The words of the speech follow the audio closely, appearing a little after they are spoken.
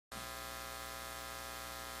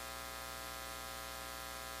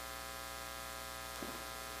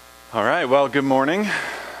All right, well, good morning.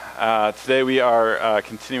 Today we are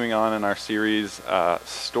continuing on in our series,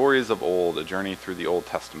 Stories of Old, A Journey Through the Old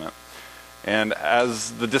Testament. And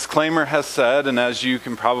as the disclaimer has said, and as you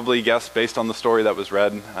can probably guess based on the story that was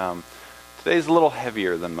read, today's a little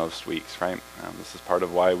heavier than most weeks, right? This is part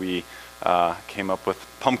of why we came up with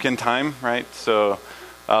pumpkin time, right? So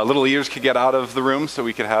little ears could get out of the room so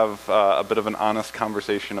we could have a bit of an honest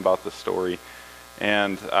conversation about the story.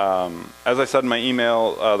 And as I said in my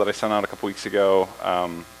email that I sent out a couple weeks ago,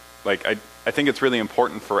 I think it's really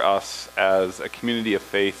important for us as a community of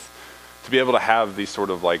faith to be able to have these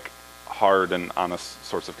sort of like hard and honest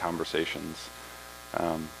sorts of conversations.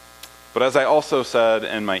 But as I also said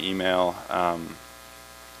in my email, I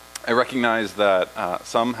recognize that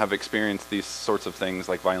some have experienced these sorts of things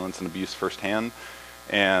like violence and abuse firsthand,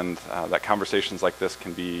 and that conversations like this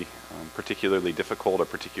can be particularly difficult or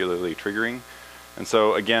particularly triggering. And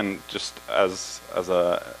so again, just as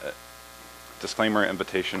a disclaimer,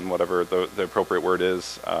 invitation, whatever the appropriate word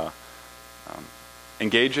is,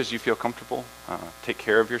 engage as you feel comfortable. Take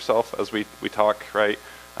care of yourself as we talk, right?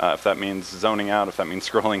 If that means zoning out, if that means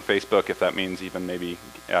scrolling Facebook, if that means even maybe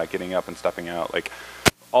getting up and stepping out, like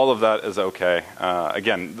all of that is okay.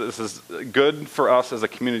 Again, this is good for us as a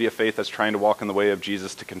community of faith that's trying to walk in the way of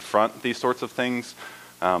Jesus to confront these sorts of things.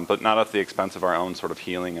 But not at the expense of our own sort of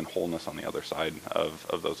healing and wholeness on the other side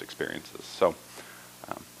of those experiences. So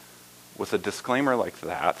with a disclaimer like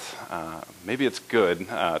that, maybe it's good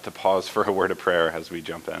to pause for a word of prayer as we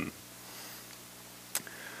jump in.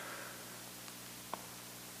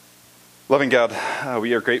 Loving God,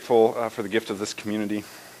 we are grateful for the gift of this community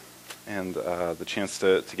and the chance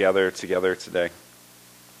to gather together today.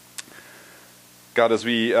 God, as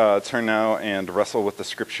we turn now and wrestle with the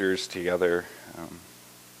scriptures together,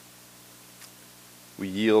 we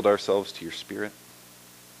yield ourselves to your Spirit.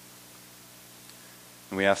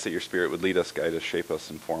 And we ask that your Spirit would lead us, guide us, shape us,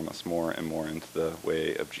 and form us more and more into the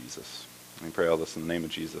way of Jesus. And we pray all this in the name of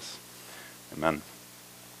Jesus. Amen.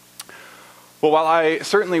 Well, while I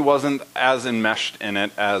certainly wasn't as enmeshed in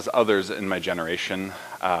it as others in my generation,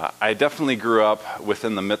 I definitely grew up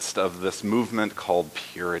within the midst of this movement called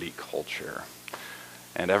purity culture.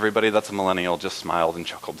 And everybody that's a millennial just smiled and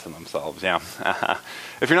chuckled to themselves. Yeah.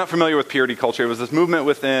 If you're not familiar with purity culture, it was this movement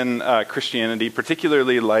within Christianity,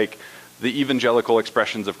 particularly like the evangelical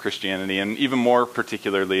expressions of Christianity, and even more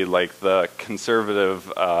particularly like the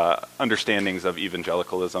conservative understandings of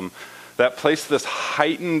evangelicalism, that placed this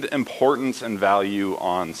heightened importance and value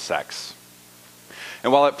on sex.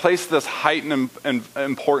 And while it placed this heightened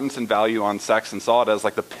importance and value on sex and saw it as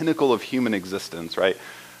like the pinnacle of human existence, right?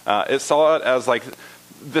 It saw it as like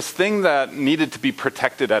this thing that needed to be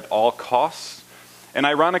protected at all costs. And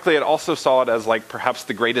ironically, it also saw it as like perhaps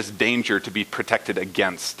the greatest danger to be protected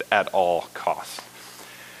against at all costs.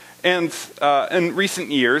 And in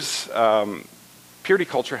recent years, purity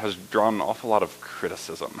culture has drawn an awful lot of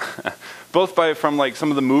criticism, both from like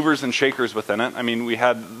some of the movers and shakers within it. I mean, we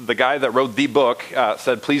had the guy that wrote the book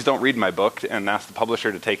said, "Please don't read my book," and asked the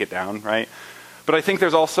publisher to take it down, right? But I think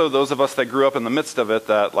there's also those of us that grew up in the midst of it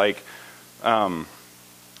that like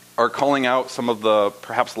are calling out some of the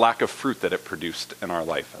perhaps lack of fruit that it produced in our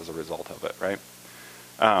life as a result of it, right?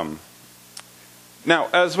 Now,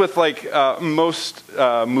 as with like most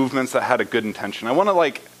movements that had a good intention, I want to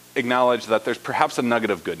like acknowledge that there's perhaps a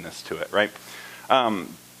nugget of goodness to it, right?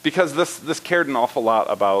 Because this cared an awful lot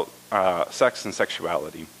about sex and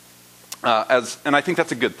sexuality, and I think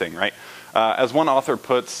that's a good thing, right? As one author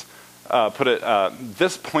put it,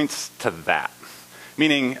 this points to that,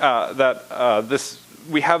 meaning that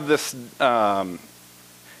we have this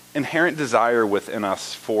inherent desire within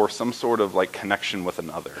us for some sort of like connection with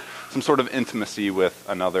another, some sort of intimacy with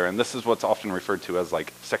another, and this is what's often referred to as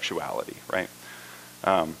like sexuality, right?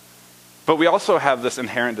 But we also have this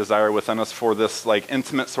inherent desire within us for this like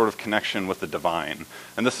intimate sort of connection with the divine,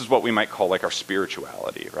 and this is what we might call like our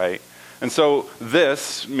spirituality, right? And so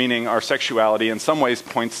this, meaning our sexuality, in some ways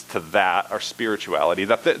points to that, our spirituality,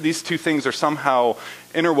 that these two things are somehow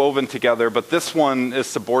interwoven together, but this one is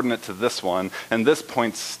subordinate to this one, and this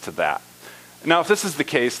points to that. Now, if this is the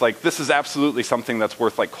case, like this is absolutely something that's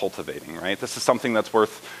worth like cultivating, right? This is something that's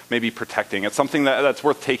worth maybe protecting. It's something that's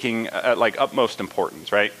worth taking at like utmost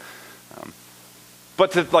importance, right?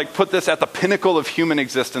 But to like put this at the pinnacle of human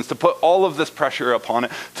existence, to put all of this pressure upon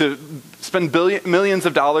it, to spend millions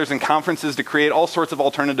of dollars in conferences to create all sorts of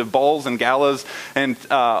alternative balls and galas and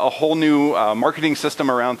a whole new marketing system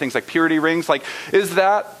around things like purity rings, like is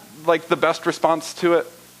that like the best response to it?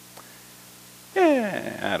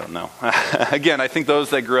 I don't know. Again, I think those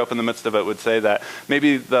that grew up in the midst of it would say that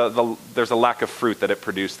maybe there's a lack of fruit that it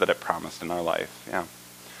produced that it promised in our life. Yeah.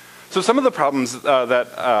 So some of the problems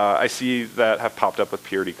that I see that have popped up with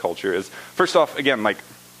purity culture is, first off, again, like,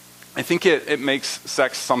 I think it makes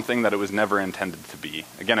sex something that it was never intended to be.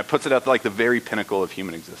 Again, it puts it at like the very pinnacle of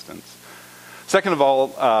human existence. Second of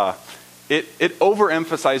all, it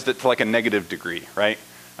overemphasized it to like a negative degree, right?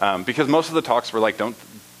 Because most of the talks were like, don't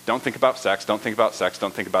think about sex, don't think about sex,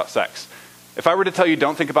 don't think about sex. If I were to tell you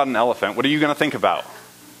don't think about an elephant, what are you going to think about?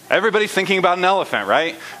 Everybody's thinking about an elephant,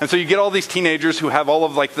 right? And so you get all these teenagers who have all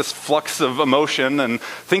of like this flux of emotion and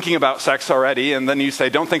thinking about sex already, and then you say,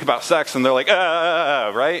 don't think about sex, and they're like,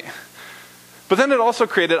 right? But then it also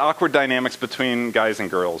created awkward dynamics between guys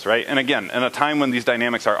and girls, right? And again, in a time when these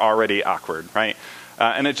dynamics are already awkward, right?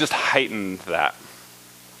 And it just heightened that.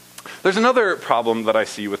 There's another problem that I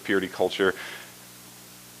see with purity culture,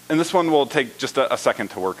 and this one will take just a second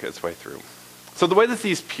to work its way through. So the way that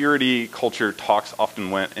these purity culture talks often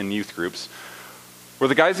went in youth groups were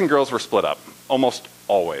the guys and girls were split up, almost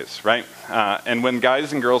always, right? And when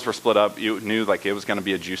guys and girls were split up, you knew like it was going to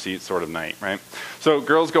be a juicy sort of night, right? So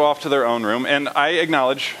girls go off to their own room, and I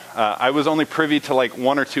acknowledge I was only privy to like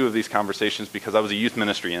one or two of these conversations because I was a youth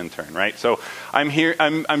ministry intern, right? So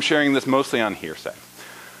I'm sharing this mostly on hearsay.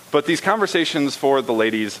 But these conversations for the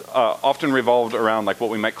ladies often revolved around like what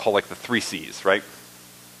we might call like the 3 C's, right?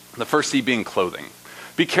 The first C being clothing.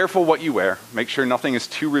 Be careful what you wear. Make sure nothing is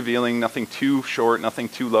too revealing, nothing too short, nothing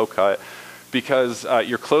too low cut, because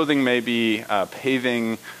your clothing may be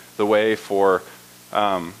paving the way for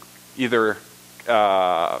either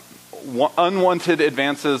unwanted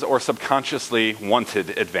advances or subconsciously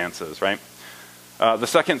wanted advances, right? The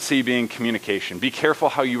second C being communication. Be careful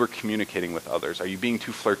how you are communicating with others. Are you being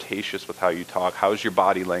too flirtatious with how you talk? How's your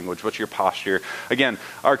body language? What's your posture? Again,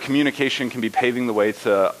 our communication can be paving the way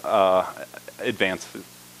to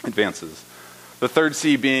advances. The third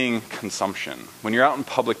C being consumption. When you're out in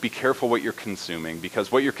public, be careful what you're consuming,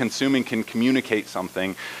 because what you're consuming can communicate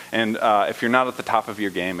something, and if you're not at the top of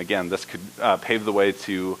your game, again, this could pave the way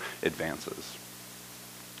to advances.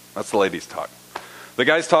 That's the ladies' talk. The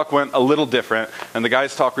guys' talk went a little different, and the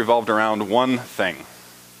guys' talk revolved around one thing.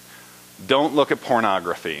 Don't look at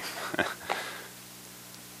pornography.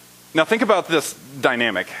 Now think about this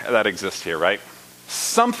dynamic that exists here, right?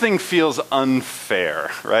 Something feels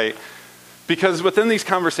unfair, right? Because within these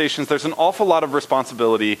conversations, there's an awful lot of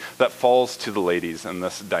responsibility that falls to the ladies in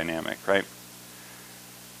this dynamic, right?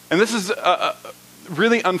 And this is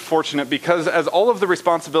really unfortunate, because as all of the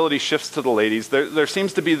responsibility shifts to the ladies, there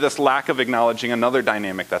seems to be this lack of acknowledging another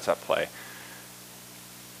dynamic that's at play.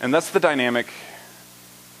 And that's the dynamic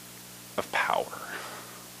of power.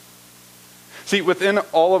 See, within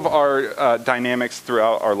all of our dynamics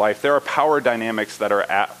throughout our life, there are power dynamics that are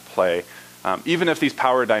at play, even if these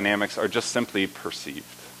power dynamics are just simply perceived.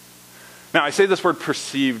 Now, I say this word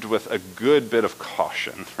perceived with a good bit of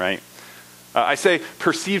caution, right? I say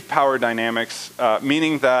perceived power dynamics,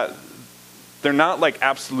 meaning that they're not like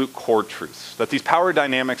absolute core truths, that these power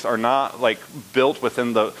dynamics are not like built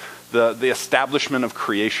within the establishment of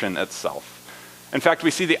creation itself. In fact,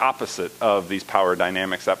 we see the opposite of these power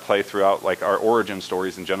dynamics that play throughout like our origin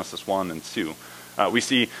stories in Genesis 1 and 2. We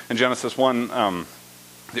see in Genesis 1,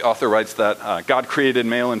 the author writes that God created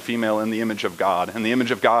male and female in the image of God. In the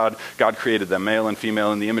image of God, God created them. Male and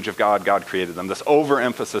female in the image of God, God created them. This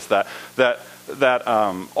overemphasis that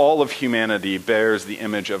all of humanity bears the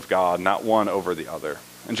image of God, not one over the other.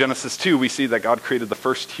 In Genesis 2, we see that God created the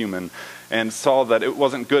first human and saw that it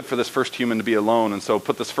wasn't good for this first human to be alone, and so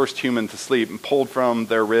put this first human to sleep and pulled from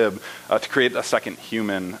their rib to create a second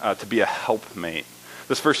human to be a helpmate.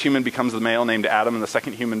 This first human becomes the male named Adam, and the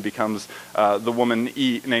second human becomes the woman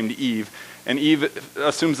named Eve. And Eve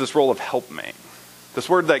assumes this role of helpmate. This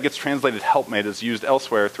word that gets translated helpmate is used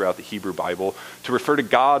elsewhere throughout the Hebrew Bible to refer to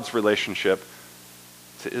God's relationship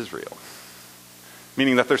to Israel.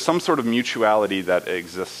 Meaning that there's some sort of mutuality that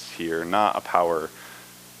exists here, not a power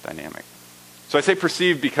dynamic. So I say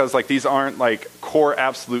perceived because like these aren't like core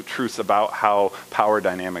absolute truths about how power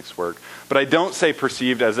dynamics work. But I don't say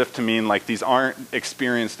perceived as if to mean like these aren't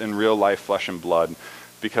experienced in real life flesh and blood,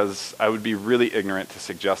 because I would be really ignorant to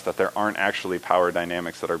suggest that there aren't actually power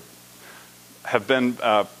dynamics that have been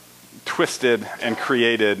twisted and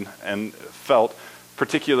created and felt,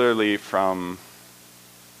 particularly from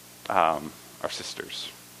our sisters.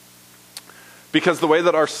 Because the way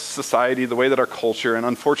that our society, the way that our culture, and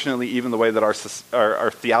unfortunately even the way that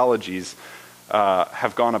our theologies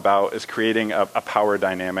have gone about is creating a power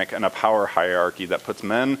dynamic and a power hierarchy that puts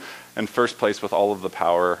men in first place with all of the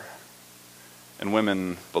power and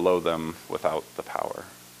women below them without the power.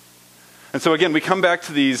 And so again, we come back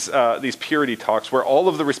to these purity talks where all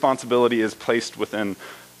of the responsibility is placed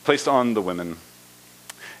on the women.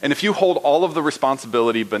 And if you hold all of the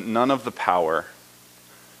responsibility but none of the power,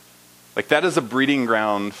 like that is a breeding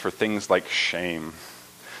ground for things like shame.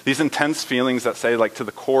 These intense feelings that say, like, to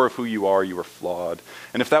the core of who you are flawed.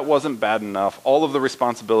 And if that wasn't bad enough, all of the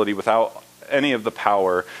responsibility without any of the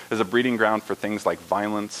power is a breeding ground for things like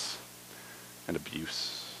violence and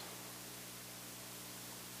abuse.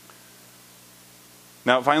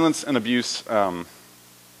 Now, violence and abuse,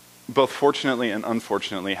 both fortunately and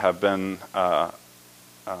unfortunately, have been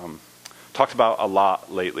talked about a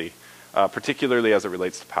lot lately, particularly as it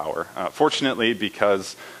relates to power. Fortunately,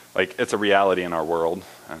 because like it's a reality in our world,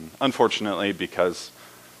 and unfortunately because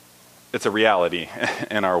it's a reality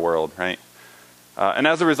in our world, right? And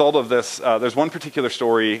as a result of this, there's one particular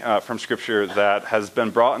story from Scripture that has been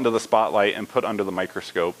brought into the spotlight and put under the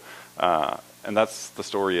microscope, and that's the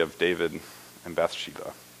story of David and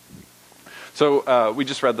Bathsheba. So we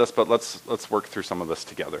just read this, but let's work through some of this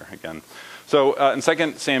together again. So in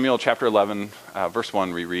 2 Samuel chapter 11, verse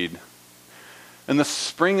 1, we read, "In the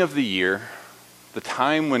spring of the year, the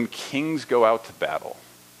time when kings go out to battle,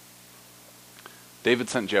 David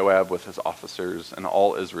sent Joab with his officers and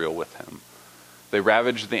all Israel with him. They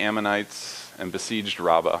ravaged the Ammonites and besieged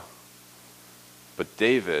Rabbah, but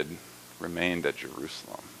David remained at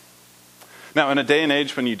Jerusalem." Now, in a day and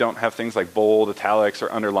age when you don't have things like bold, italics,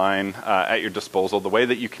 or underline at your disposal, the way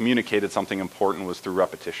that you communicated something important was through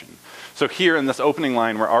repetition. So here in this opening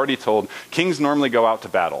line, we're already told kings normally go out to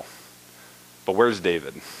battle. But where's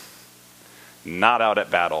David? Not out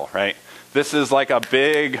at battle, right? This is like a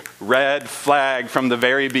big red flag from the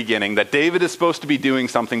very beginning that David is supposed to be doing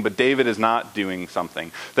something, but David is not doing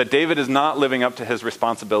something. That David is not living up to his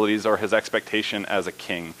responsibilities or his expectation as a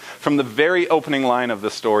king. From the very opening line of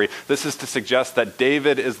the story, this is to suggest that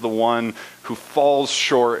David is the one who falls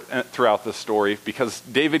short throughout the story because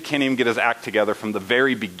David can't even get his act together from the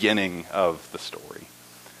very beginning of the story.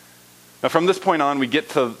 Now from this point on, we get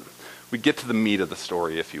to the meat of the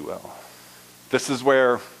story, if you will. This is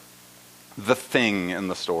where the thing in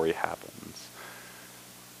the story happens.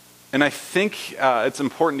 And I think it's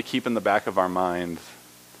important to keep in the back of our mind,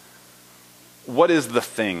 what is the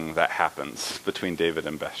thing that happens between David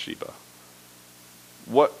and Bathsheba?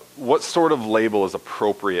 What sort of label is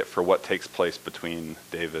appropriate for what takes place between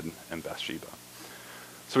David and Bathsheba?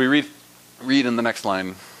 So we read in the next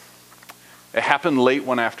line, "It happened late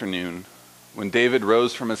one afternoon when David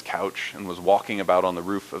rose from his couch and was walking about on the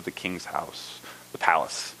roof of the king's house, the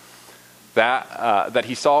palace, that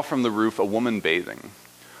he saw from the roof a woman bathing.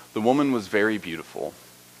 The woman was very beautiful.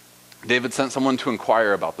 David sent someone to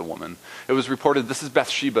inquire about the woman. It was reported, 'This is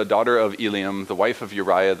Bathsheba, daughter of Eliam, the wife of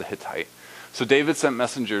Uriah the Hittite.' So David sent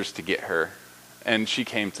messengers to get her, and she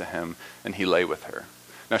came to him, and he lay with her.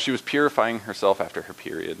 Now she was purifying herself after her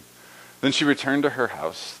period. Then she returned to her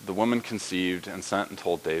house. The woman conceived and sent and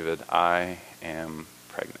told David, 'I am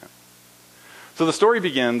pregnant.'" So the story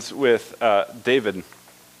begins with David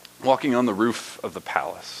walking on the roof of the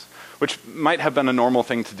palace, which might have been a normal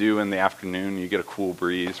thing to do in the afternoon. You get a cool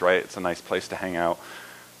breeze, right? It's a nice place to hang out.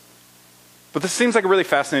 But this seems like a really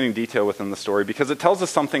fascinating detail within the story because it tells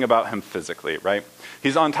us something about him physically, right?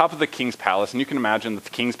 He's on top of the king's palace, and you can imagine that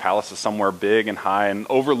the king's palace is somewhere big and high and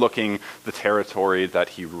overlooking the territory that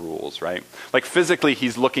he rules, right? Like physically,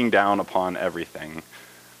 he's looking down upon everything.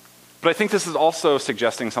 But I think this is also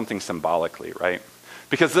suggesting something symbolically, right?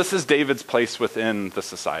 Because this is David's place within the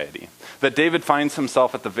society. That David finds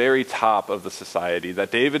himself at the very top of the society.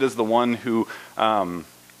 That David is the one who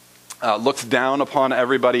looks down upon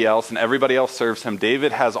everybody else and everybody else serves him.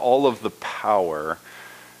 David has all of the power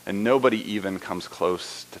and nobody even comes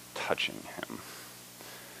close to touching him.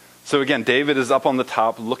 So again, David is up on the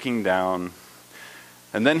top looking down,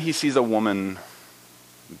 and then he sees a woman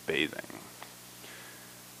bathing.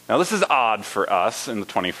 Now this is odd for us in the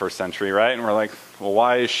 21st century, right? And we're like, well,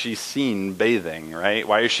 why is she seen bathing, right?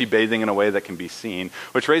 Why is she bathing in a way that can be seen?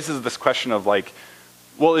 Which raises this question of like,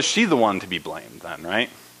 well, is she the one to be blamed then, right?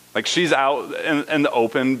 Like she's out in the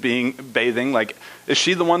open bathing, like is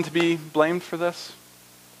she the one to be blamed for this?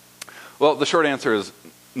 Well, the short answer is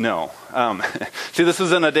no. See, this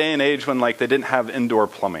is in a day and age when like they didn't have indoor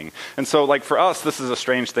plumbing. And so like for us, this is a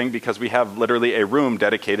strange thing because we have literally a room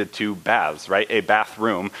dedicated to baths, right? A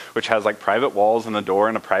bathroom, which has like private walls and a door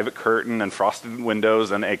and a private curtain and frosted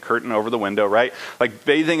windows and a curtain over the window, right? Like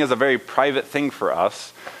bathing is a very private thing for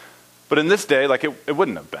us. But in this day, like it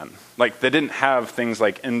wouldn't have been. Like they didn't have things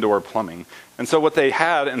like indoor plumbing. And so what they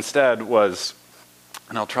had instead was,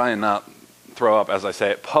 and I'll try and not throw up as I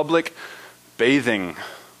say it, public bathing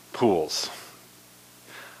pools.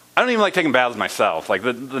 I don't even like taking baths myself. Like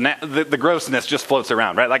the grossness just floats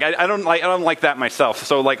around, right? Like I don't like that myself.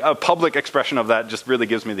 So like a public expression of that just really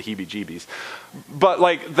gives me the heebie-jeebies. But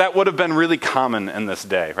like that would have been really common in this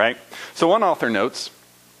day, right? So one author notes,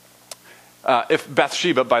 if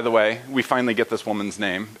Bathsheba, by the way, we finally get this woman's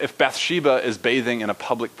name, if Bathsheba is bathing in a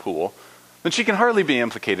public pool, then she can hardly be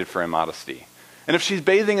implicated for immodesty. And if she's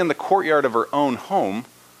bathing in the courtyard of her own home,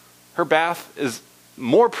 her bath is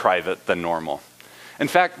more private than normal. In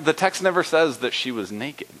fact, the text never says that she was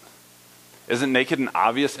naked. Isn't naked an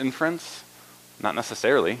obvious inference? Not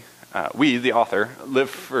necessarily. We, the author, lived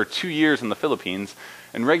for 2 years in the Philippines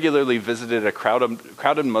and regularly visited a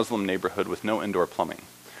crowded Muslim neighborhood with no indoor plumbing.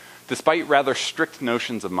 Despite rather strict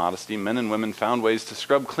notions of modesty, men and women found ways to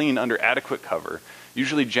scrub clean under adequate cover,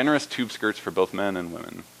 usually generous tube skirts for both men and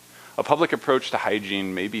women. A public approach to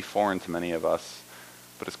hygiene may be foreign to many of us,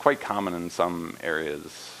 but it's quite common in some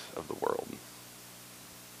areas of the world.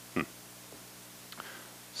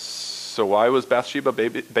 So why was Bathsheba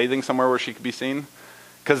bathing somewhere where she could be seen?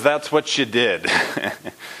 Because that's what she did.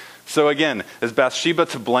 So again, is Bathsheba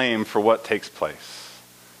to blame for what takes place?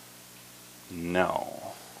 No.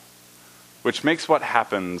 Which makes what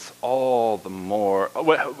happens all the more,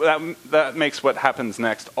 that makes what happens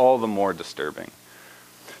next all the more disturbing.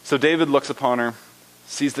 So David looks upon her,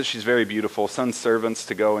 sees that she's very beautiful, sends servants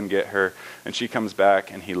to go and get her, and she comes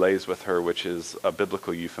back and he lays with her, which is a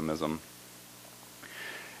biblical euphemism.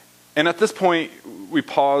 And at this point, we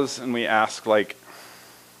pause and we ask, like,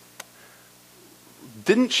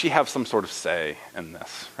 didn't she have some sort of say in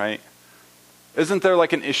this, right? Isn't there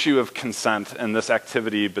like an issue of consent in this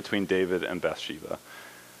activity between David and Bathsheba?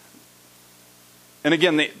 And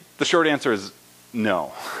again, the short answer is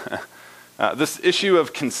no. This issue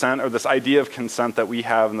of consent, or this idea of consent that we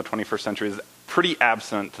have in the 21st century, is pretty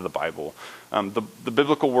absent to the Bible. The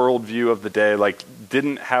biblical worldview of the day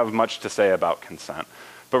didn't have much to say about consent.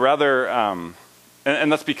 But rather, and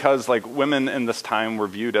that's because like women in this time were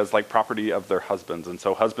viewed as like property of their husbands, and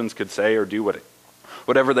so husbands could say or do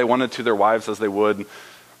whatever they wanted to their wives as they would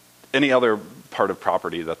any other part of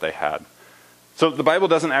property that they had. So the Bible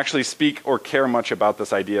doesn't actually speak or care much about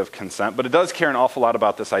this idea of consent, but it does care an awful lot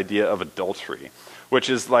about this idea of adultery, which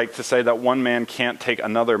is like to say that one man can't take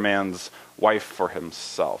another man's wife for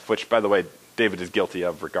himself, which, by the way, David is guilty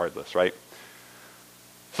of regardless, right?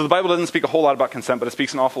 So the Bible doesn't speak a whole lot about consent, but it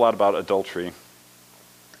speaks an awful lot about adultery.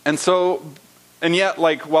 And yet,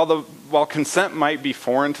 like, while consent might be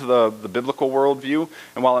foreign to the biblical worldview,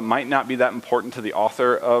 and while it might not be that important to the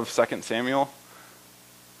author of 2 Samuel,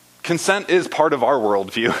 consent is part of our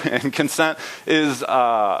worldview, and consent is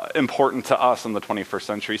important to us in the 21st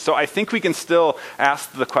century. So I think we can still ask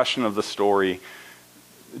the question of the story,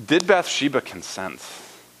 did Bathsheba consent?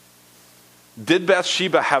 Did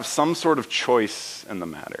Bathsheba have some sort of choice in the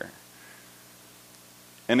matter?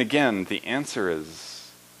 And again, the answer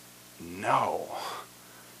is no.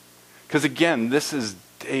 Because again, this is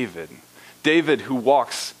David. David who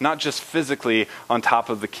walks not just physically on top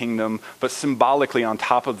of the kingdom, but symbolically on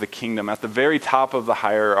top of the kingdom, at the very top of the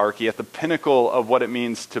hierarchy, at the pinnacle of what it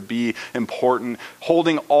means to be important,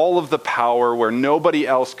 holding all of the power where nobody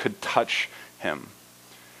else could touch him.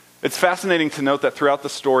 It's fascinating to note that throughout the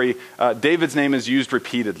story, David's name is used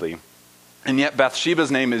repeatedly, and yet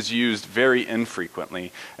Bathsheba's name is used very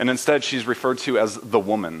infrequently, and instead she's referred to as the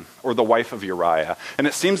woman, or the wife of Uriah. And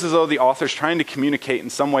it seems as though the author's trying to communicate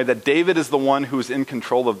in some way that David is the one who's in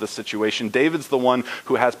control of this situation. David's the one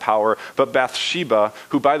who has power, but Bathsheba,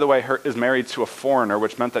 who by the way is married to a foreigner,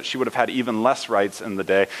 which meant that she would have had even less rights in the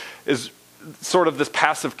day, is sort of this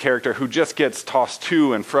passive character who just gets tossed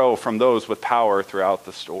to and fro from those with power throughout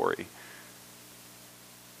the story.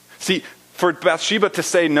 See, for Bathsheba to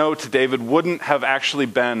say no to David wouldn't have actually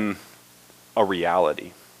been a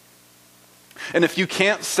reality. And if you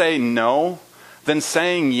can't say no, then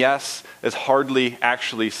saying yes is hardly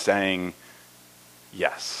actually saying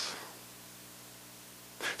yes.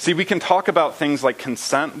 See, we can talk about things like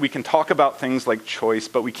consent, we can talk about things like choice,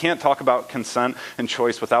 but we can't talk about consent and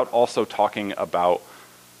choice without also talking about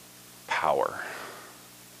power.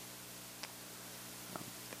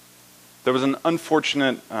 There was an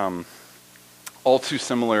unfortunate, all too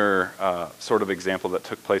similar sort of example that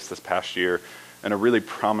took place this past year in a really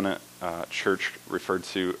prominent church referred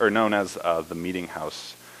to, or known as the Meeting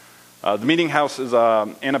House. The Meeting House is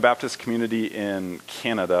an Anabaptist community in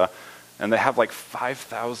Canada, and they have like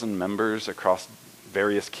 5,000 members across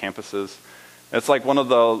various campuses. It's like one of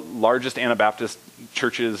the largest Anabaptist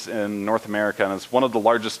churches in North America, and it's one of the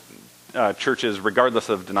largest churches regardless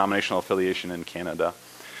of denominational affiliation in Canada.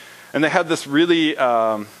 And they had this really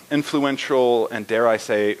influential and, dare I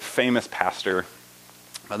say, famous pastor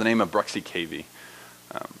by the name of Bruxy Cavey.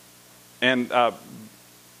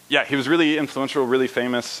 Yeah, he was really influential, really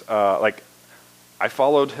famous. I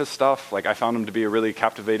followed his stuff. I found him to be a really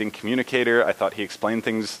captivating communicator. I thought he explained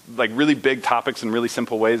things, really big topics in really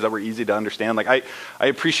simple ways that were easy to understand. I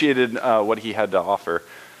appreciated what he had to offer.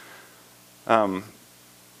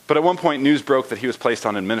 But at one point, news broke that he was placed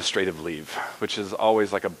on administrative leave, which is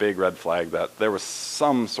always a big red flag that there was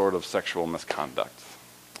some sort of sexual misconduct.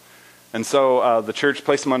 And so the church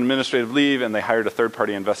placed him on administrative leave, and they hired a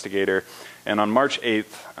third-party investigator. And on March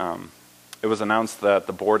 8th, it was announced that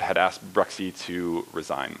the board had asked Bruxy to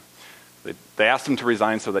resign. They asked him to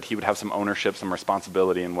resign so that he would have some ownership, some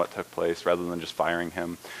responsibility in what took place, rather than just firing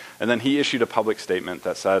him. And then he issued a public statement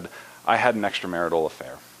that said, "I had an extramarital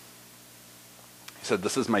affair." He said,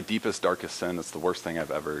 "This is my deepest, darkest sin. It's the worst thing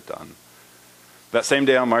I've ever done." That same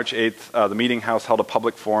day on March 8th, the Meeting House held a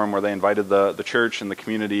public forum where they invited the church and the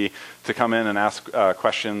community to come in and ask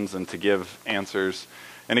questions and to give answers.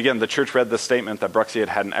 And again, the church read this statement that Bruxy had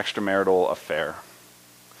had an extramarital affair.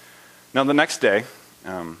 Now the next day,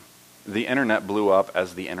 the internet blew up,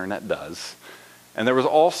 as the internet does, and there was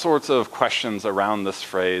all sorts of questions around this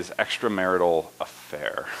phrase, extramarital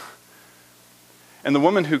affair. And the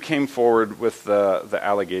woman who came forward with the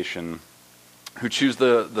allegation, who chose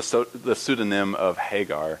the pseudonym of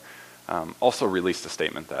Hagar, also released a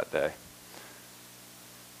statement that day.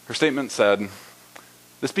 Her statement said,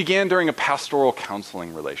 "This began during a pastoral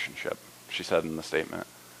counseling relationship," she said in the statement.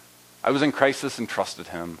 "I was in crisis and trusted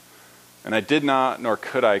him, and I did not nor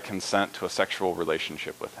could I consent to a sexual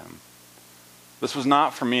relationship with him. This was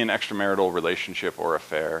not for me an extramarital relationship or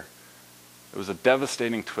affair. It was a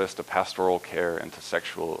devastating twist of pastoral care into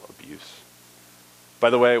sexual abuse." By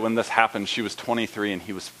the way, when this happened, she was 23 and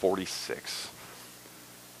he was 46.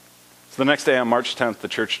 So the next day, on March 10th, the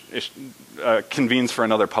church convenes for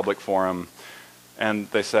another public forum, and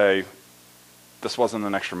they say, this wasn't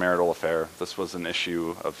an extramarital affair. This was an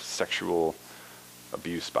issue of sexual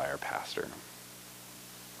abuse by our pastor.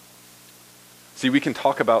 See, we can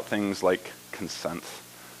talk about things like consent.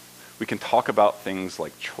 We can talk about things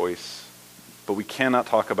like choice, but we cannot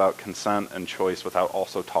talk about consent and choice without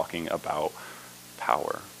also talking about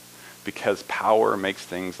power, because power makes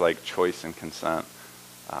things like choice and consent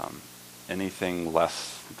anything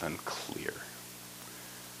less than clear.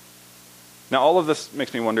 Now, all of this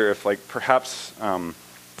makes me wonder if, perhaps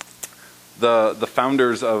the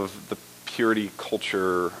founders of the purity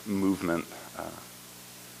culture movement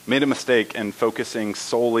made a mistake in focusing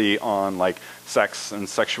solely on sex and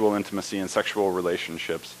sexual intimacy and sexual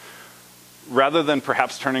relationships, rather than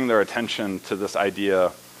perhaps turning their attention to this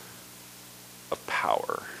idea of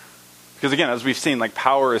power. Because again, as we've seen,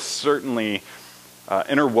 power is certainly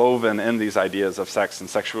interwoven in these ideas of sex and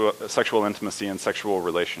sexual intimacy and sexual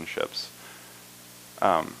relationships.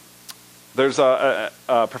 There's a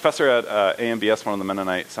professor at AMBS, one of the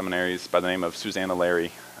Mennonite seminaries, by the name of Susanna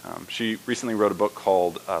Larry. She recently wrote a book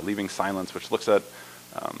called Leaving Silence, which looks at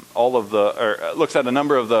looks at a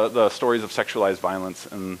number of the stories of sexualized violence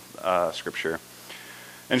in Scripture.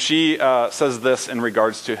 And she says this in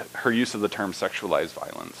regards to her use of the term sexualized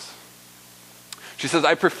violence. She says,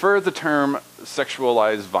 "I prefer the term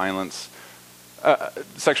sexualized violence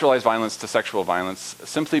to sexual violence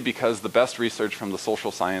simply because the best research from the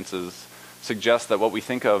social sciences suggests that what we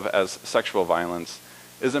think of as sexual violence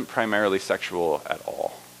isn't primarily sexual at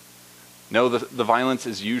all. No, the violence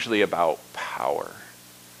is usually about power.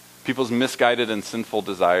 People's misguided and sinful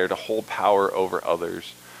desire to hold power over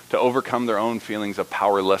others, to overcome their own feelings of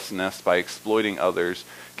powerlessness by exploiting others,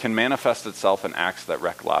 can manifest itself in acts that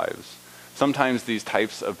wreck lives. Sometimes these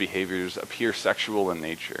types of behaviors appear sexual in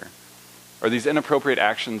nature. Are these inappropriate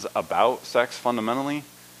actions about sex fundamentally?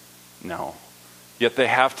 No. Yet they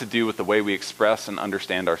have to do with the way we express and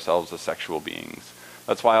understand ourselves as sexual beings.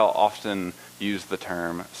 That's why I'll often use the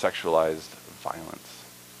term sexualized violence."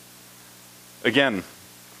 Again,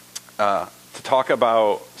 to talk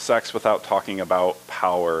about sex without talking about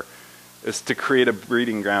power is to create a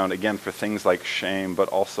breeding ground, again, for things like shame, but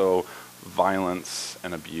also violence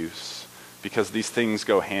and abuse, because these things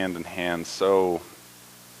go hand in hand so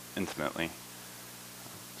intimately.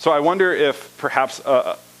 So I wonder if perhaps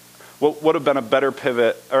what would have been a better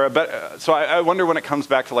pivot, so I wonder when it comes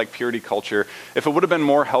back to purity culture, if it would have been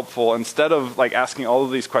more helpful, instead of asking all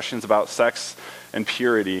of these questions about sex and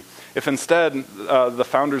purity, if instead the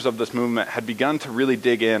founders of this movement had begun to really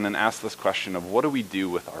dig in and ask this question of what do we do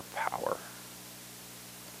with our power?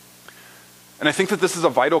 And I think that this is a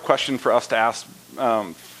vital question for us to ask,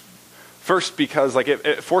 first because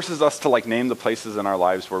it forces us to name the places in our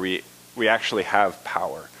lives where we actually have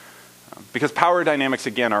power. Because power dynamics,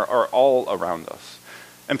 again, are all around us.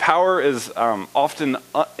 And power is often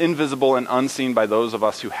invisible and unseen by those of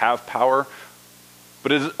us who have power,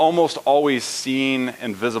 but it is almost always seen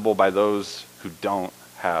and visible by those who don't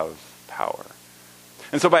have power.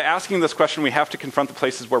 And so by asking this question, we have to confront the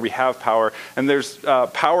places where we have power, and there's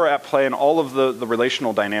power at play in all of the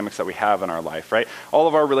relational dynamics that we have in our life, right? All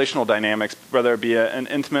of our relational dynamics, whether it be an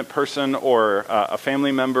intimate person or a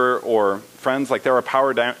family member or friends, like there are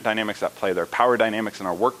power dynamics at play. There are power dynamics in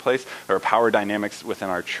our workplace. There are power dynamics within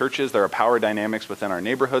our churches. There are power dynamics within our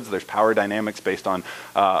neighborhoods. There's power dynamics based on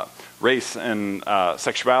race and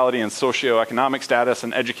sexuality and socioeconomic status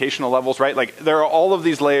and educational levels, right? Like there are all of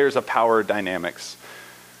these layers of power dynamics.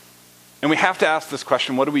 And we have to ask this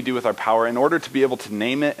question, what do we do with our power, in order to be able to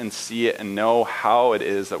name it and see it and know how it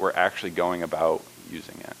is that we're actually going about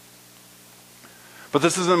using it? But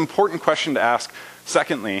this is an important question to ask,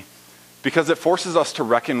 secondly, because it forces us to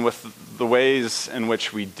reckon with the ways in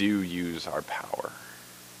which we do use our power.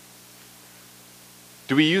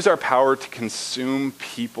 Do we use our power to consume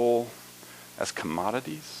people as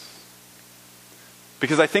commodities?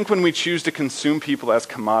 Because I think when we choose to consume people as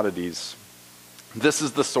commodities, this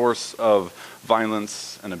is the source of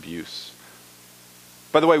violence and abuse.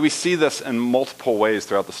 By the way, we see this in multiple ways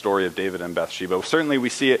throughout the story of David and Bathsheba. Certainly we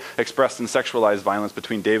see it expressed in sexualized violence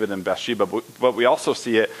between David and Bathsheba, but we also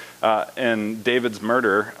see it in David's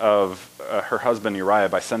murder of her husband Uriah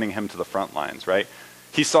by sending him to the front lines, right?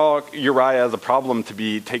 He saw Uriah as a problem to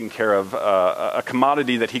be taken care of, a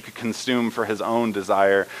commodity that he could consume for his own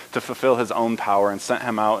desire, to fulfill his own power, and sent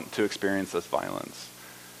him out to experience this violence.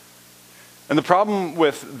 And the problem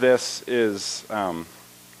with this is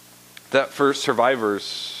that for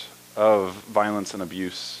survivors of violence and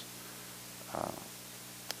abuse,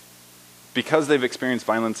 because they've experienced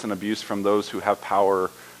violence and abuse from those who have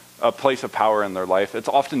power, a place of power in their life, it's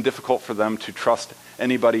often difficult for them to trust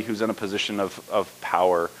anybody who's in a position of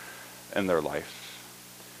power in their life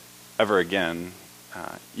ever again,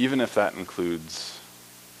 even if that includes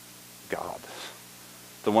God,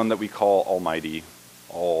 the one that we call Almighty,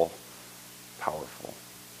 all-powerful.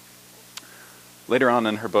 Later on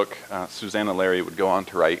in her book, Susanna Larry would go on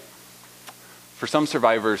to write, for some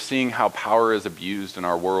survivors, seeing how power is abused in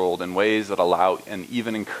our world in ways that allow and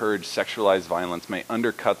even encourage sexualized violence may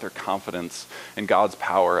undercut their confidence in God's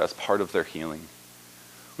power as part of their healing.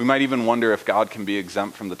 We might even wonder if God can be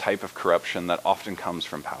exempt from the type of corruption that often comes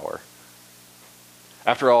from power.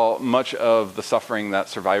 After all, much of the suffering that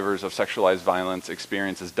survivors of sexualized violence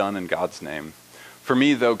experience is done in God's name. For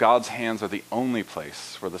me, though, God's hands are the only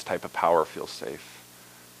place where this type of power feels safe.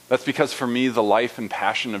 That's because for me, the life and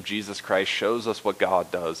passion of Jesus Christ shows us what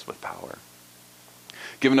God does with power.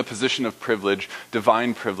 Given a position of privilege,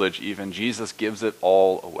 divine privilege even, Jesus gives it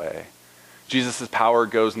all away. Jesus' power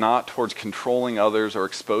goes not towards controlling others or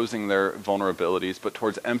exposing their vulnerabilities, but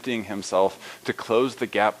towards emptying himself to close the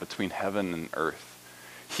gap between heaven and earth.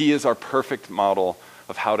 He is our perfect model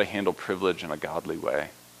of how to handle privilege in a godly way.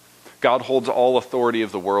 God holds all authority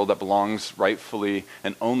of the world that belongs rightfully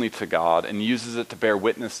and only to God, and uses it to bear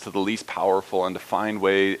witness to the least powerful and to find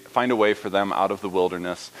a way for them out of the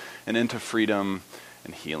wilderness and into freedom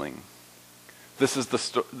and healing. This is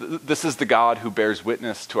the God who bears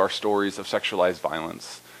witness to our stories of sexualized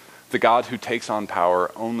violence, the God who takes on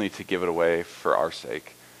power only to give it away for our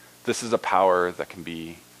sake. This is a power that can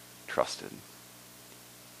be trusted.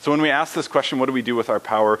 So when we ask this question, what do we do with our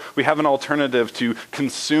power? We have an alternative to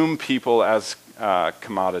consume people as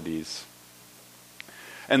commodities.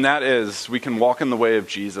 And that is, we can walk in the way of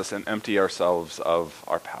Jesus and empty ourselves of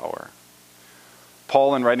our power.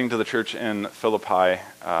 Paul, in writing to the church in Philippi,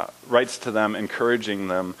 writes to them, encouraging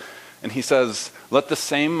them, and he says, let the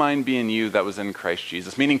same mind be in you that was in Christ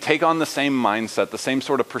Jesus. Meaning, take on the same mindset, the same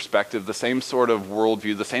sort of perspective, the same sort of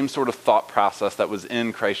worldview, the same sort of thought process that was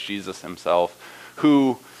in Christ Jesus himself,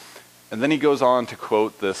 who... And then he goes on to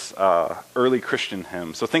quote this early Christian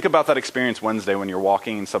hymn. So think about that experience Wednesday when you're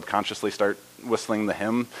walking and subconsciously start whistling the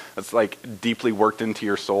hymn. That's like deeply worked into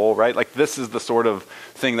your soul, right? Like this is the sort of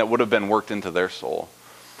thing that would have been worked into their soul.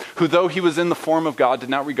 Who, though he was in the form of God, did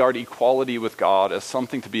not regard equality with God as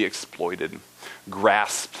something to be exploited,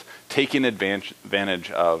 grasped, taken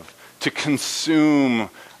advantage of, to consume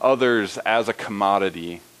others as a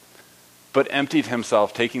commodity, but emptied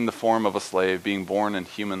himself, taking the form of a slave, being born in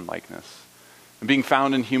human likeness. And being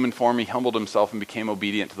found in human form, he humbled himself and became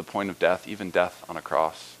obedient to the point of death, even death on a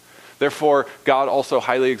cross. Therefore, God also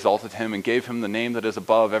highly exalted him and gave him the name that is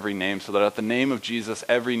above every name, so that at the name of Jesus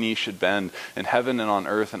every knee should bend, in heaven and on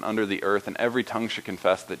earth and under the earth, and every tongue should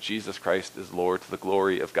confess that Jesus Christ is Lord, to the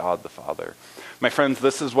glory of God the Father. My friends,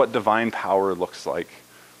 this is what divine power looks like.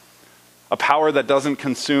 A power that doesn't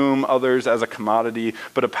consume others as a commodity,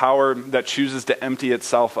 but a power that chooses to empty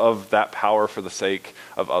itself of that power for the sake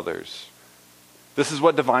of others. This is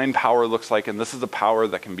what divine power looks like, and this is a power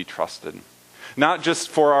that can be trusted. Not just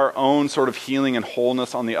for our own sort of healing and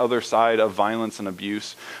wholeness on the other side of violence and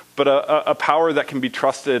abuse, but a power that can be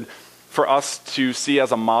trusted for us to see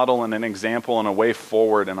as a model and an example and a way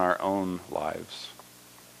forward in our own lives.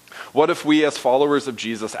 What if we as followers of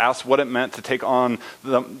Jesus asked what it meant to take on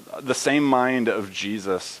the same mind of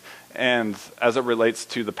Jesus and as it relates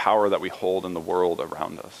to the power that we hold in the world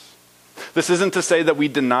around us? This isn't to say that we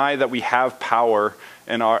deny that we have power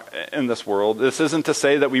in this world. This isn't to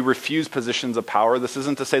say that we refuse positions of power. This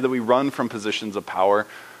isn't to say that we run from positions of power.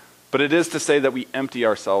 But it is to say that we empty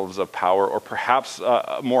ourselves of power, or perhaps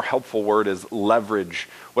a more helpful word is leverage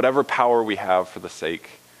whatever power we have for the sake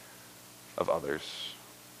of others.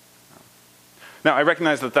 Now, I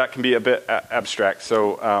recognize that can be a bit abstract.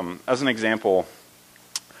 So as an example,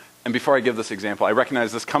 and before I give this example, I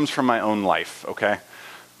recognize this comes from my own life, okay?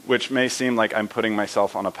 Which may seem like I'm putting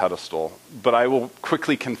myself on a pedestal. But I will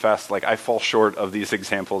quickly confess, like, I fall short of these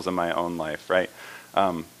examples in my own life, right?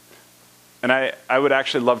 And I would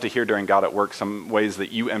actually love to hear during God at Work some ways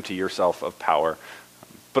that you empty yourself of power.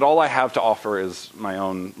 But all I have to offer is my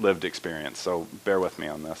own lived experience, so bear with me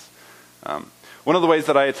on this. One of the ways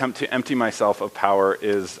that I attempt to empty myself of power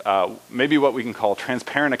is maybe what we can call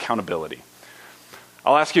transparent accountability.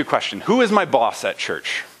 I'll ask you a question. Who is my boss at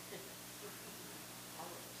church?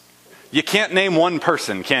 You can't name one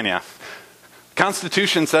person, can you?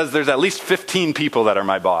 Constitution says there's at least 15 people that are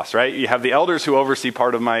my boss, right? You have the elders who oversee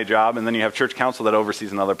part of my job, and then you have church council that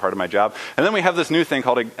oversees another part of my job. And then we have this new thing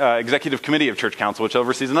called executive committee of church council, which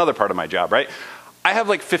oversees another part of my job, right? I have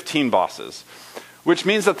like 15 bosses, which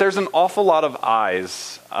means that there's an awful lot of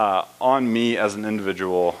eyes on me as an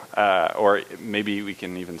individual, or maybe we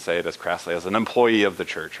can even say it as crassly as an employee of the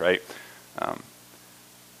church, right?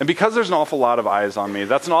 And because there's an awful lot of eyes on me,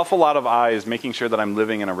 that's an awful lot of eyes making sure that I'm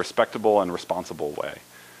living in a respectable and responsible way.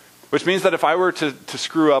 Which means that if I were to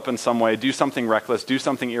screw up in some way, do something reckless, do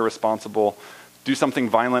something irresponsible, do something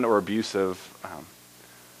violent or abusive,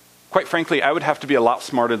 quite frankly, I would have to be a lot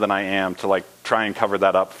smarter than I am to like try and cover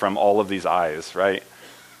that up from all of these eyes, right?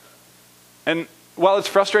 And while it's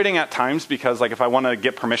frustrating at times because like if I want to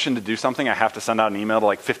get permission to do something, I have to send out an email to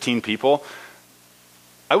like 15 people,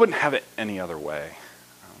 I wouldn't have it any other way.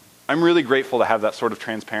 I'm really grateful to have that sort of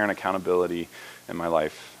transparent accountability in my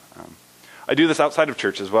life. I do this outside of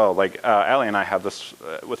church as well. Like Allie and I have this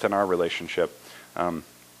within our relationship.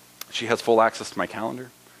 She has full access to my calendar.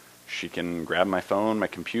 She can grab my phone, my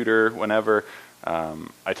computer, whenever.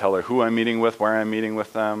 I tell her who I'm meeting with, where I'm meeting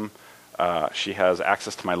with them. She has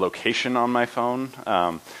access to my location on my phone.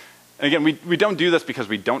 And again, we don't do this because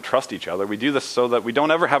we don't trust each other. We do this so that we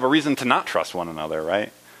don't ever have a reason to not trust one another,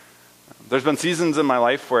 right? There's been seasons in my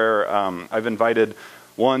life where I've invited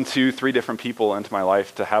 1, 2, 3 different people into my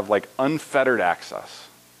life to have like unfettered access.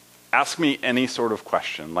 Ask me any sort of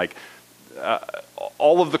question, like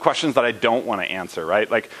all of the questions that I don't want to answer, right?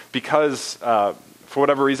 Like because for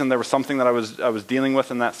whatever reason there was something that I was dealing with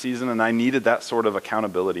in that season, and I needed that sort of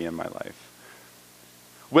accountability in my life.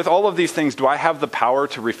 With all of these things, do I have the power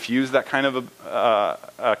to refuse that kind of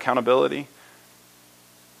accountability?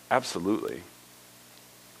 Absolutely.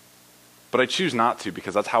 But I choose not to,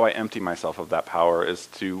 because that's how I empty myself of that power, is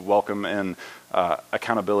to welcome in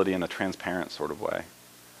accountability in a transparent sort of way.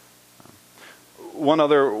 One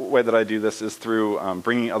other way that I do this is through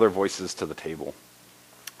bringing other voices to the table.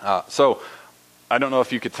 So I don't know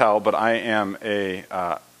if you could tell, but I am a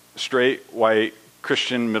straight, white,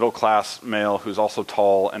 Christian, middle-class male who's also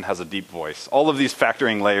tall and has a deep voice. All of these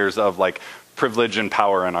factoring layers of like privilege and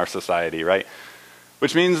power in our society, right?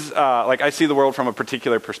 Which means, like, I see the world from a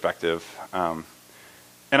particular perspective. And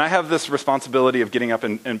I have this responsibility of getting up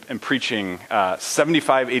and preaching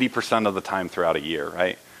 75, 80% of the time throughout a year,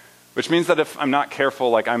 right? Which means that if I'm not careful,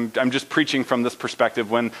 like, I'm just preaching from this perspective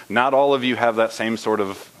when not all of you have that same sort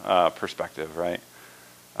of perspective, right?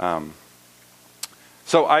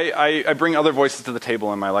 So I bring other voices to the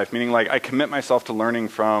table in my life, meaning, like, I commit myself to learning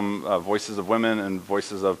from voices of women and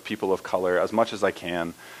voices of people of color as much as I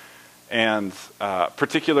can. And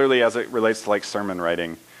particularly as it relates to like sermon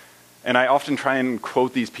writing. And I often try and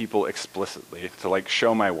quote these people explicitly to like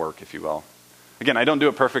show my work, if you will. Again, I don't do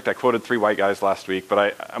it perfect. I quoted 3 white guys last week,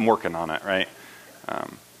 but I'm working on it, right?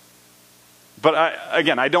 But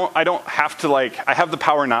I don't have to like, I have the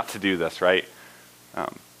power not to do this, right?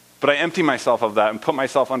 But I empty myself of that and put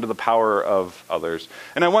myself under the power of others.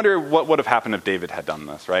 And I wonder what would have happened if David had done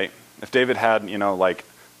this, right? If David had, like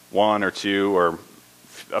 1 or 2 or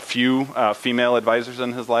a few female advisors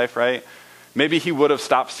in his life, right? Maybe he would have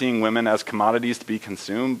stopped seeing women as commodities to be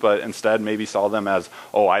consumed, but instead maybe saw them as,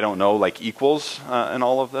 I don't know, like equals in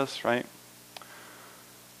all of this, right?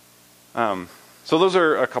 So those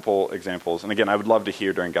are a couple examples. And again, I would love to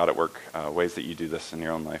hear during God at Work ways that you do this in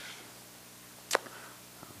your own life.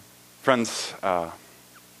 Friends,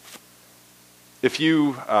 if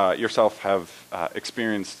you yourself have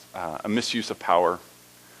experienced a misuse of power,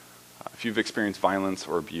 if you've experienced violence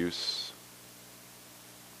or abuse,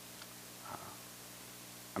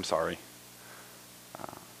 I'm sorry.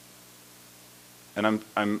 And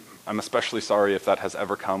I'm especially sorry if that has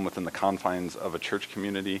ever come within the confines of a church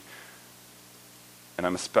community. And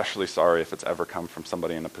I'm especially sorry if it's ever come from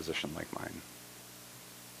somebody in a position like mine.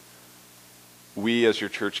 We as your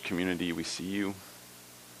church community, we see you,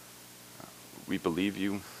 we believe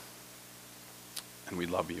you, and we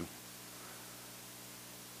love you.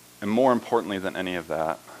 And more importantly than any of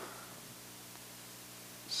that,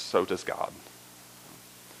 so does God.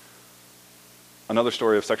 Another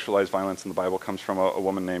story of sexualized violence in the Bible comes from a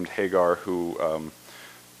woman named Hagar who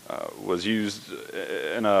was used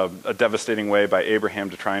in a devastating way by Abraham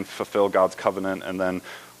to try and fulfill God's covenant, and then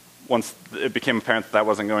once it became apparent that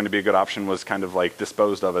wasn't going to be a good option, was kind of like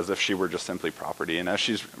disposed of as if she were just simply property. And as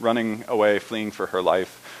she's running away, fleeing for her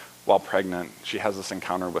life while pregnant, she has this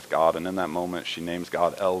encounter with God, and in that moment she names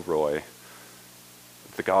God El Roi,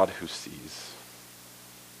 the God who sees.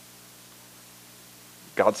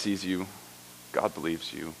 God sees you, God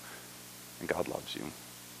believes you, and God loves you.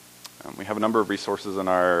 We have a number of resources in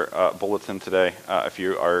our bulletin today. If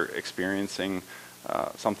you are experiencing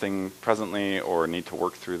something presently or need to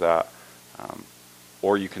work through that,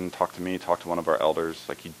 or you can talk to me, talk to one of our elders.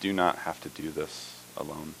 Like, you do not have to do this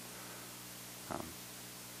alone.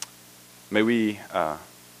 May we,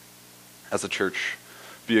 as a church,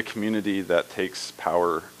 be a community that takes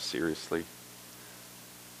power seriously.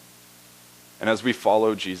 And as we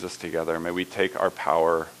follow Jesus together, may we take our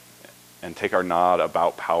power and take our nod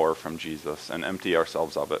about power from Jesus and empty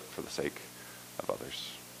ourselves of it for the sake of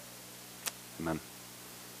others. Amen.